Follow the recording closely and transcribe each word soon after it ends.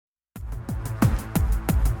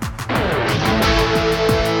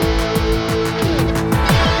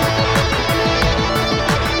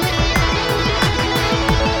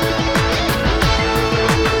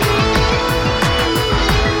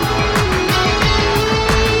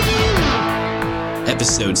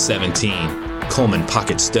Episode 17, Coleman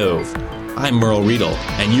Pocket Stove. I'm Merle Riedel,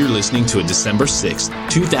 and you're listening to a December 6,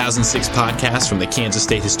 2006 podcast from the Kansas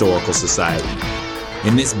State Historical Society.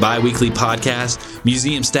 In this bi-weekly podcast,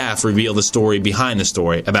 museum staff reveal the story behind the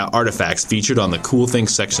story about artifacts featured on the Cool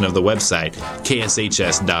Things section of the website,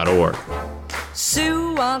 kshs.org.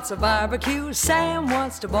 Sue wants a barbecue, Sam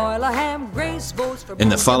wants to boil a ham, Grace votes for... In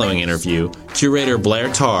the following interview, curator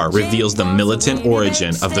Blair Tarr reveals the militant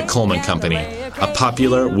origin of the Coleman Company, a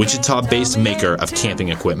popular Wichita-based maker of camping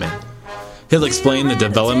equipment. He'll explain the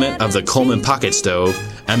development of the Coleman Pocket Stove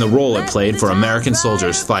and the role it played for American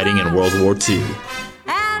soldiers fighting in World War II.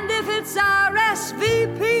 And if it's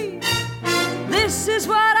RSVP, this is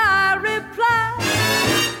what I reply.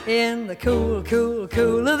 In the cool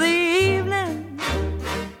of the evening.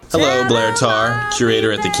 Hello, Blair Tarr,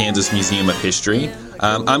 curator at the Kansas Museum of History.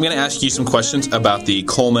 I'm going to ask you some questions about the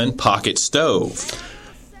Coleman Pocket Stove.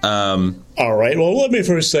 All right. Well, let me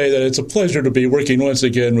first say that it's a pleasure to be working once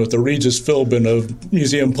again with the Regis Philbin of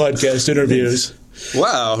museum podcast interviews.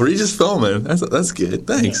 Wow, Regis Philbin. That's good.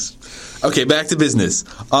 Thanks. Yeah. Okay, back to business.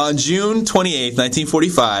 On June 28,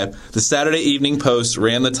 1945, the Saturday Evening Post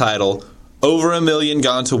ran the title, "Over a Million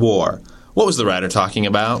Gone to War." What was the writer talking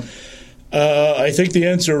about? I think the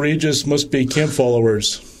answer, Regis, must be camp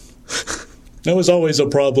followers. That was always a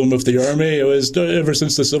problem with the Army. It was ever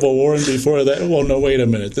since the Civil War and before that. Well, no, wait a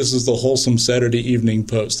minute. This is the wholesome Saturday Evening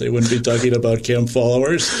Post. They wouldn't be talking about camp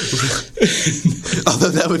followers.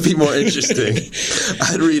 Although that would be more interesting.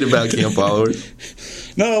 I'd read about camp followers.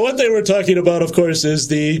 No, what they were talking about, of course, is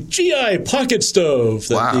the GI pocket stove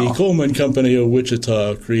that the Coleman Company of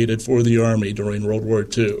Wichita created for the Army during World War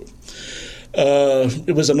II.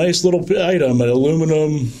 It was a nice little item, an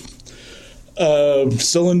aluminum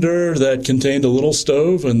cylinder that contained a little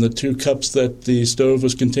stove, and the two cups that the stove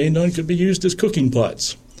was contained on could be used as cooking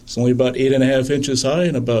pots. It's only about 8.5 inches high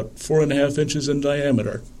and about 4.5 inches in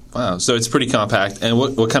diameter. Wow, so it's pretty compact. And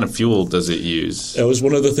what kind of fuel does it use? That was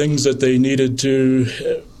one of the things that they needed to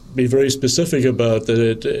be very specific about,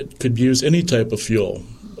 that it could use any type of fuel,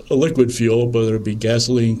 a liquid fuel, whether it be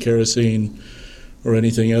gasoline, kerosene, or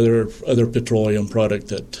anything other petroleum product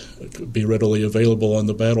that could be readily available on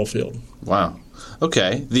the battlefield. Wow.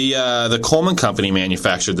 Okay. The Coleman Company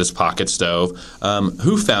manufactured this pocket stove.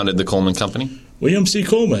 Who founded the Coleman Company? William C.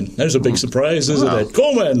 Coleman. There's a big surprise, isn't it?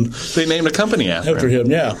 Coleman! They named a company after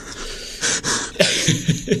him, yeah.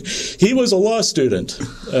 He was a law student.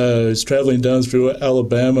 He was traveling down through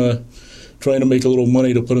Alabama trying to make a little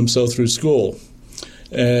money to put himself through school.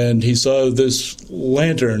 And he saw this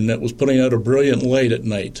lantern that was putting out a brilliant light at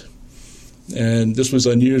night. And this was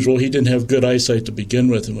unusual. He didn't have good eyesight to begin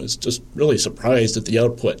with and was just really surprised at the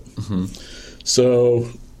output. Mm-hmm. So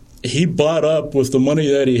he bought up, with the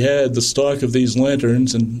money that he had, the stock of these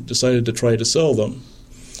lanterns and decided to try to sell them.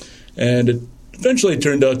 And it eventually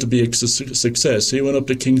turned out to be a success. He went up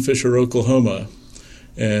to Kingfisher, Oklahoma,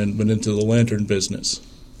 and went into the lantern business.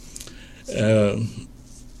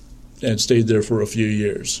 And stayed there for a few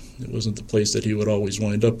years. It wasn't the place that he would always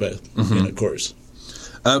wind up at, in, of course.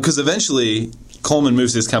 Because eventually Coleman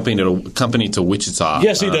moves his company to Wichita.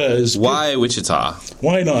 Yes, he does. Why Wichita?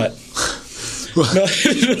 Why not?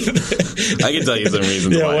 I can tell you some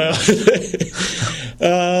reasons why.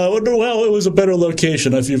 Well, it was a better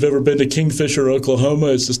location. If you've ever been to Kingfisher, Oklahoma,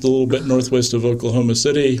 it's just a little bit northwest of Oklahoma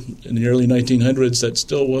City. In the early 1900s, that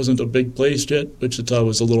still wasn't a big place yet. Wichita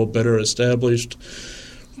was a little better established.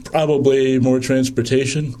 Probably more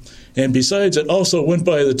transportation. And besides, it also went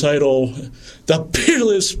by the title, the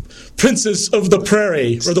Peerless Princess of the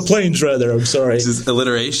Prairie, or the Plains, rather. I'm sorry. This is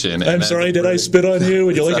alliteration. I'm sorry, did I spit on you?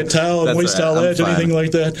 Would you like a towel, a moist towelette, anything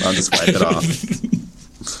like that? I'll just wipe it off.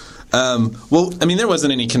 Well, I mean, there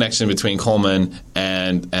wasn't any connection between Coleman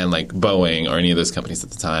and like Boeing or any of those companies at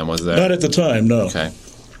the time, was there? Not at the time, no. Okay.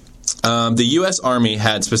 The U.S. Army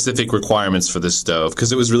had specific requirements for this stove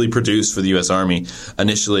because it was really produced for the U.S. Army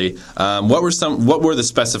initially. What were the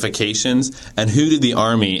specifications, and who did the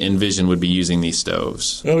Army envision would be using these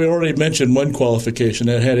stoves? Well, we already mentioned one qualification.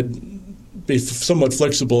 It had to be somewhat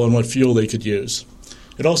flexible on what fuel they could use.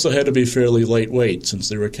 It also had to be fairly lightweight, since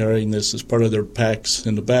they were carrying this as part of their packs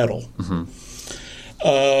in the battle. Mm-hmm.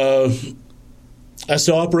 Has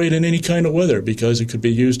to operate in any kind of weather, because it could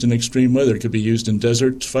be used in extreme weather. It could be used in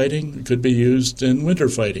desert fighting. It could be used in winter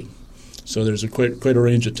fighting. So there's quite a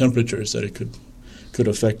range of temperatures that it could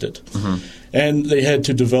affect it. Mm-hmm. And they had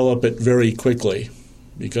to develop it very quickly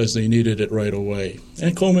because they needed it right away.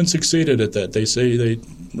 And Coleman succeeded at that. They say they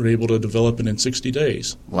were able to develop it in 60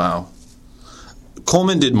 days. Wow.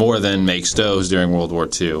 Coleman did more than make stoves during World War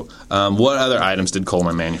II. What other items did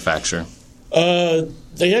Coleman manufacture?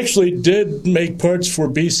 They actually did make parts for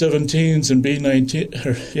B-17s and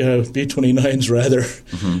B-29s rather.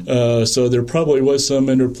 Mm-hmm. So there probably was some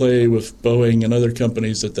interplay with Boeing and other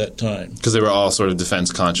companies at that time. Because they were all sort of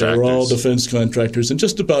defense contractors. They were all defense contractors. And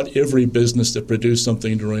just about every business that produced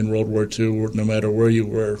something during World War II, no matter where you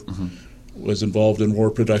were, was involved in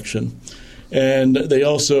war production. And they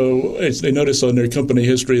also, they notice on their company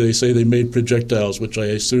history, they say they made projectiles, which I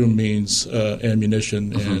assume means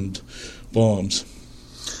ammunition and bombs.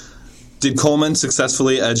 Did Coleman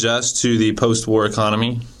successfully adjust to the post-war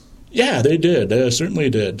economy? Yeah, they did. They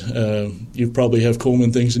certainly did. You probably have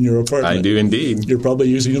Coleman things in your apartment. I do indeed. You're probably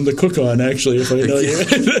using them to cook on, actually, if I know you.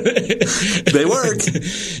 They work.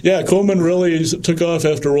 Yeah, Coleman really took off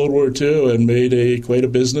after World War II and made quite a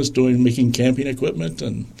business making camping equipment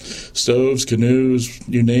and stoves, canoes,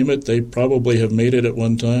 you name it. They probably have made it at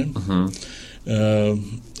one time.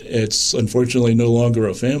 It's unfortunately no longer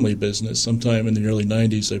a family business. Sometime in the early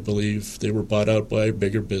 90s, I believe, they were bought out by a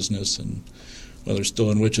bigger business, and while they're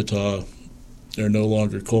still in Wichita, they're no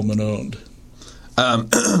longer Coleman-owned.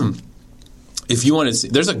 If you wanted to see,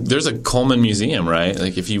 there's a Coleman museum, right?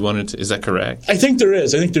 Like, if you wanted to, is that correct? I think there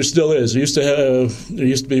is. I think there still is. There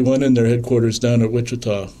used to be one in their headquarters down at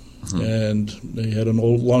Wichita, and they had an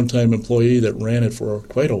long-time employee that ran it for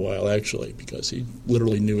quite a while, actually, because he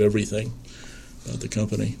literally knew everything about the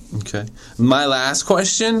company. Okay. My last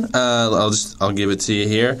question, I'll give it to you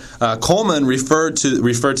here. Coleman referred to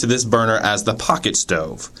this burner as the pocket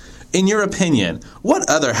stove. In your opinion, what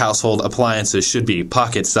other household appliances should be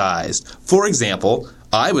pocket-sized? For example,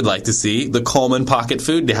 I would like to see the Coleman Pocket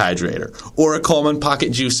Food Dehydrator or a Coleman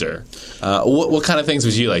Pocket Juicer. What kind of things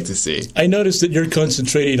would you like to see? I noticed that you're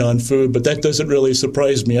concentrating on food, but that doesn't really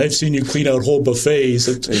surprise me. I've seen you clean out whole buffets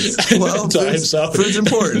at times. Food's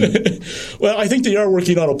important. Well, I think they are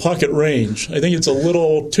working on a pocket range. I think it's a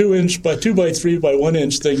little 2-inch by 2 by 3 by 1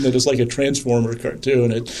 inch thing that is like a Transformer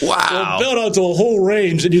cartoon. It will build out to a whole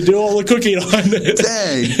range, and you do all the cooking on it.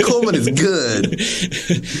 Dang, Coleman is good.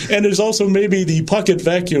 And there's also maybe the pocket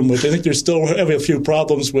vacuum, which I think they still have a few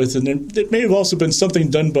problems with, and there may have also been something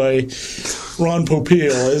done by Ron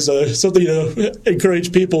Popeil as something to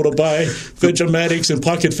encourage people to buy Vegematics and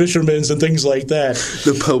Pocket Fishermans and things like that.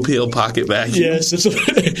 The Popeil pocket vacuum. Yes,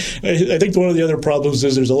 I think one of the other problems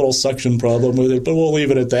is there's a little suction problem with it, but we'll leave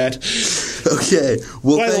it at that. Okay.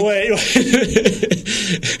 Well,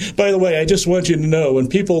 by the way, I just want you to know, when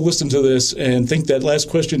people listen to this and think that last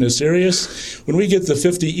question is serious, when we get the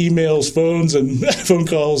 50 emails, phone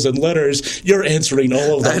calls, and letters, you're answering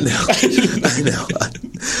all of them. I know.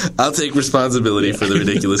 I'll take responsibility for the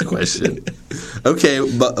ridiculous question. Okay,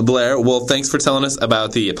 Blair, well, thanks for telling us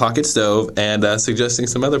about the pocket stove and suggesting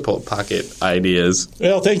some other pocket ideas.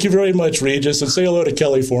 Well, thank you very much, Regis, and say hello to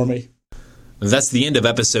Kelly for me. That's the end of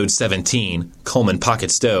episode 17, Coleman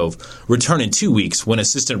Pocket Stove. Return in 2 weeks when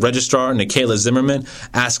Assistant Registrar Nikayla Zimmerman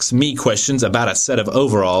asks me questions about a set of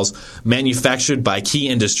overalls manufactured by Key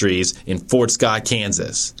Industries in Fort Scott,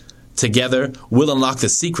 Kansas. Together, we'll unlock the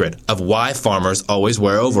secret of why farmers always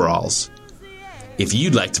wear overalls. If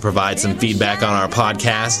you'd like to provide some feedback on our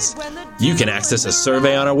podcasts, you can access a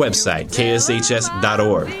survey on our website,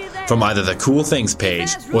 kshs.org, from either the Cool Things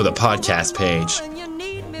page or the podcast page.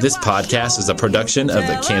 This podcast is a production of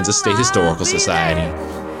the Kansas State Historical Society.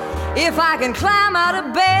 If I can climb out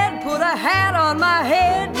of bed, put a hat on my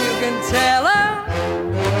head, you can tell her